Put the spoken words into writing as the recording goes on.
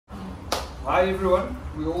Hi everyone,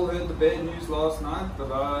 we all heard the bad news last night,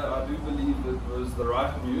 but I do believe it was the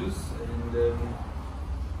right news, and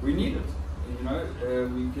we need it. You know,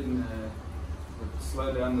 we can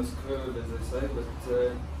slow down this curve, as they say, but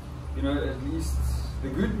you know, at least the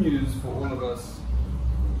good news for all of us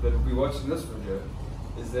that will be watching this video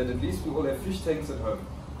is that at least we all have fish tanks at home.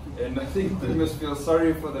 And I think we must feel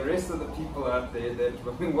sorry for the rest of the people out there that,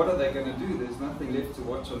 I mean, what are they going to do? There's nothing left to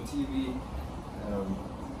watch on TV.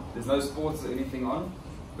 There's no sports or anything on.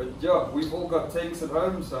 But yeah, we've all got tanks at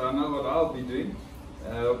home, so I know what I'll be doing.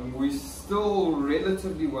 We're still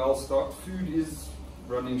relatively well stocked. Food is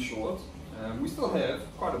running short. We still have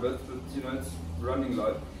quite a bit, but you know, it's running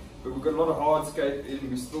low. But we've got a lot of hardscape in.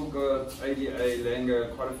 We've still got ADA,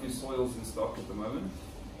 Langer, quite a few soils in stock at the moment.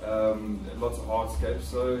 Lots of hardscape.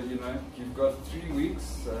 So you know, you've got 3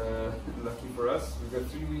 weeks. Lucky for us, we've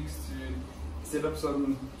got 3 weeks to set up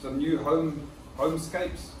some new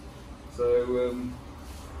homescapes. So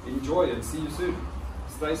enjoy and see you soon.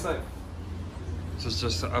 Stay safe. This is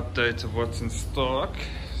just an update of what's in stock.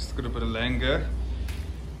 It's got a bit of Langer.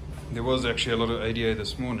 There was actually a lot of ADA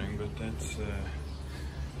this morning, but that's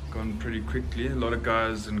gone pretty quickly. A lot of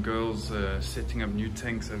guys and girls setting up new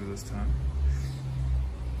tanks over this time.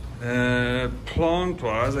 Plant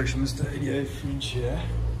wise, actually Mr. ADA fridge here.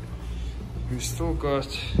 We've still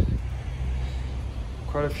got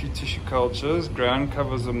quite a few tissue cultures. Ground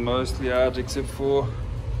covers are mostly out except for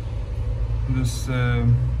this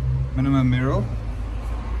minimum merrill.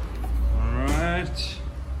 Alright.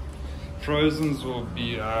 Frozens will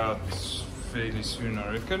be out fairly soon,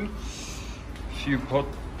 I reckon. A few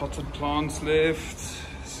potted plants left.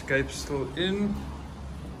 Scape's still in.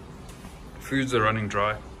 Foods are running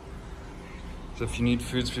dry. So if you need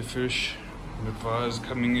foods for fish, I advise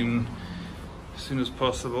coming in as soon as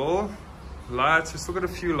possible. Lights, we've still got a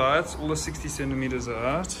few lights. All the 60 centimeters are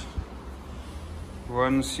out.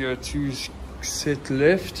 One CO2 set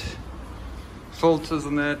left. Filters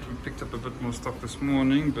on that, we picked up a bit more stock this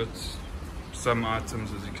morning, but some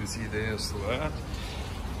items, as you can see there, are still out.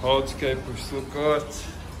 Hardscape, we've still got.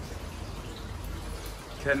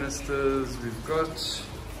 Canisters, we've got.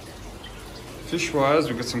 Fish-wise,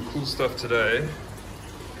 we've got some cool stuff today.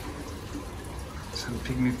 Some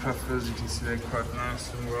pygmy puffers, you can see they're quite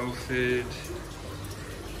nice and well fed.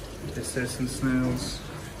 Assassin snails.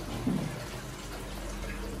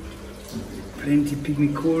 Plenty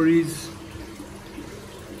pygmy cories.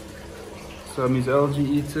 Siamese algae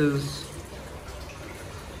eaters.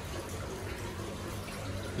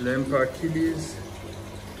 Lampa achilles.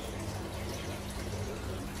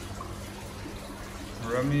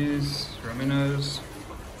 Rummies, rumminos.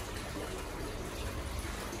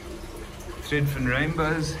 Threadfin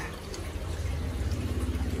rainbows.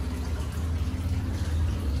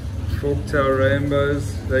 Forktail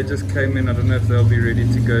rainbows. They just came in. I don't know if they'll be ready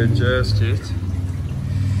to go just yet.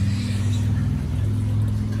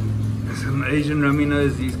 Some Asian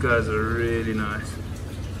rumminos. These guys are really nice.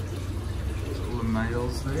 There's all the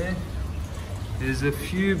males there. There's a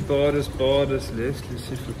few bardus left. Let's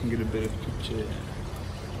see if we can get a better picture.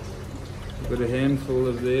 We've got a handful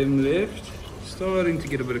of them left. Starting to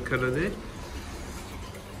get a bit of colour there.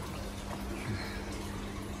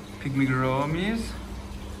 Pygmy gouramis.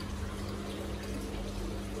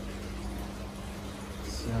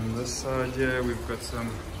 So on this side here we've got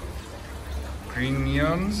some green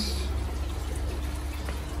neons.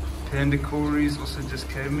 Panda cories also just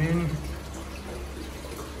came in.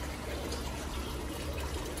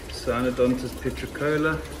 Cyanodontis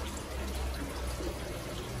petricola.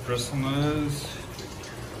 Bristlenose.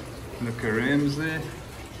 Nicorems there.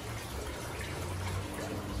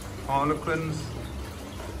 Harlequins.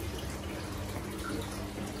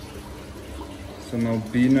 Some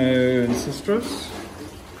albino ancestros.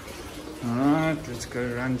 Alright, let's go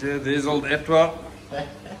around here. There's old Atwa.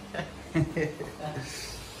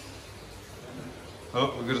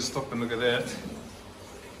 Oh, we've got to stop and look at that.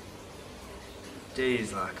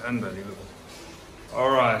 Jeez, like unbelievable.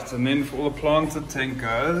 Alright, and then for all the planted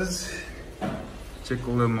tankers, check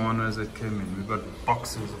all the amanos that came in. We've got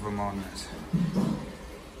boxes of amanos.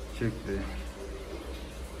 Check there.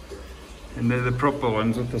 And they're the proper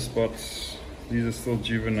ones with the spots. These are still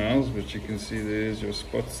juveniles, but you can see there's your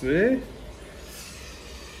spots there.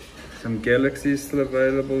 Some galaxies still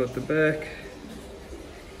available at the back.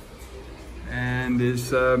 And there's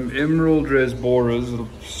some emerald rasboras. It'll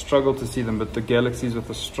struggle to see them, but the galaxies with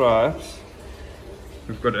the stripes.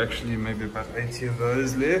 We've got actually maybe about 80 of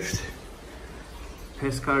those left.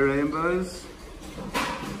 Peskai rainbows.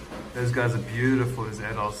 Those guys are beautiful as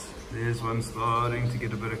adults. There's one starting to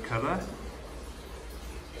get a bit of color.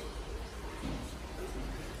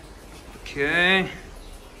 Okay.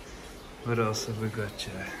 What else have we got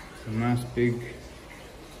here? Some nice big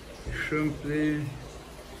shrimp there.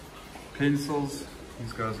 Pencils.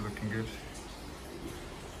 These guys are looking good.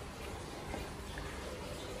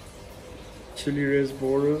 Chili res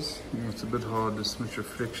boras. It's a bit hard, there's so much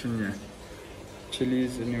reflection here.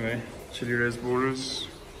 Chilies anyway. Chili res boras.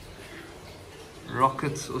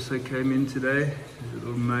 Rockets also came in today. There's a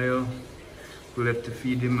little male. We'll have to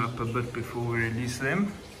feed him up a bit before we release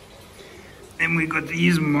them. Then we got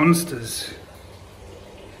these monsters.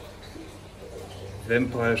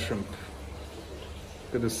 Vampire shrimp.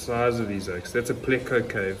 Look at the size of these oaks. That's a pleco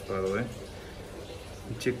cave, by the way.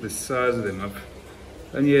 Check the size of them. I've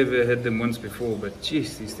only ever had them once before, but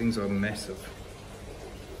geez, these things are massive.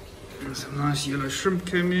 And some nice yellow shrimp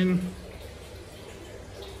came in.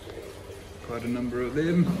 Quite a number of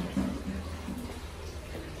them.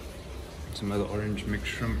 Some other orange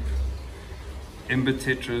mixed shrimp. Ember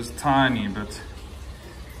tetras, tiny, but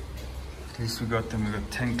at least we got them. We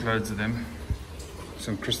got tank loads of them.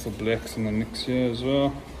 Some crystal blacks in the mix here as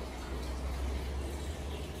well.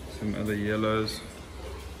 Some other yellows.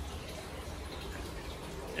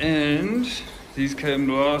 And these came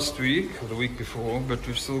last week or the week before, but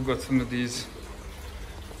we've still got some of these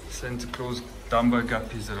Santa Claus Dumbo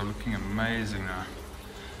guppies that are looking amazing now.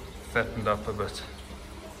 Fattened up a bit.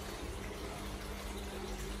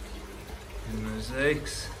 And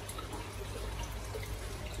mosaics.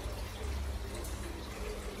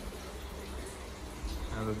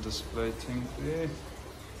 Another display tank there.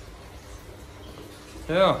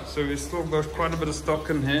 Yeah, so we've still got quite a bit of stock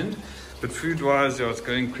in hand, but food wise, yeah, it's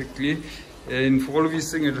going quickly. And for all of you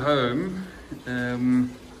sitting at home,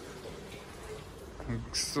 we've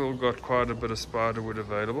still got quite a bit of spiderwood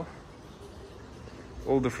available.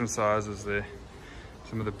 All different sizes there.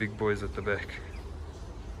 Some of the big boys at the back.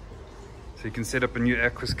 So you can set up a new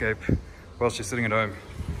aquascape whilst you're sitting at home.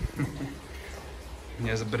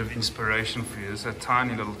 Here's a bit of inspiration for you. It's a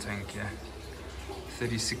tiny little tank here.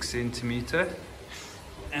 36 centimeter.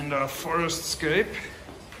 And our forest scape.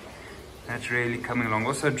 That's really coming along.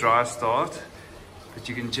 Also dry start. But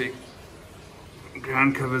you can check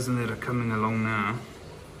ground covers in there are coming along now.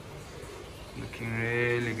 Looking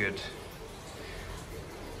really good.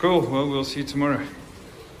 Cool, well, we'll see you tomorrow.